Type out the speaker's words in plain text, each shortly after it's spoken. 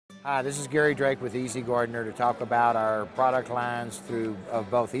Hi, this is Gary Drake with Easy Gardner to talk about our product lines of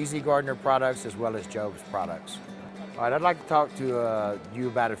both Easy Gardner products as well as Job's products. All right, I'd like to talk to you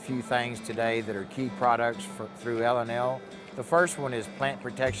about a few things today that are key products through L&L. The first one is Plant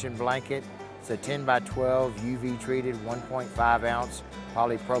Protection Blanket. It's a 10 by 12 UV treated 1.5 ounce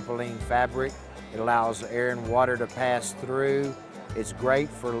polypropylene fabric. It allows air and water to pass through. It's great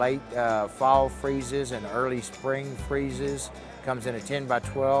for late fall freezes and early spring freezes. Comes in a 10 by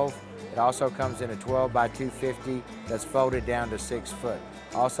 12. It also comes in a 12 by 250 that's folded down to 6 foot.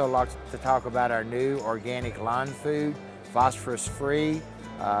 Also like to talk about our new organic lawn food, phosphorus free,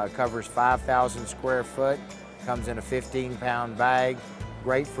 covers 5,000 square foot, comes in a 15-pound bag.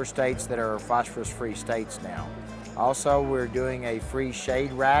 Great for states that are phosphorus free states now. Also, we're doing a free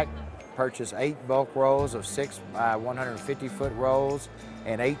shade rack. Purchase 8 bulk rolls of 6 by 150 foot rolls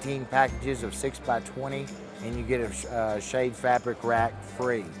and 18 packages of 6 by 20, and you get a shade fabric rack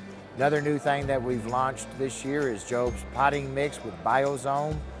free. Another new thing that we've launched this year is Job's potting mix with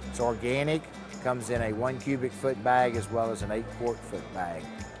Biozone. It's organic, comes in a 1 cubic foot bag as well as an 8 quart foot bag.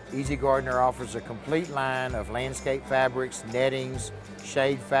 Easy Gardner offers a complete line of landscape fabrics, nettings,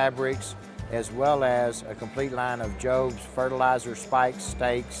 shade fabrics, as well as a complete line of Job's fertilizer spikes,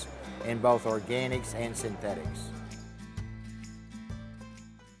 stakes, in both organics and synthetics.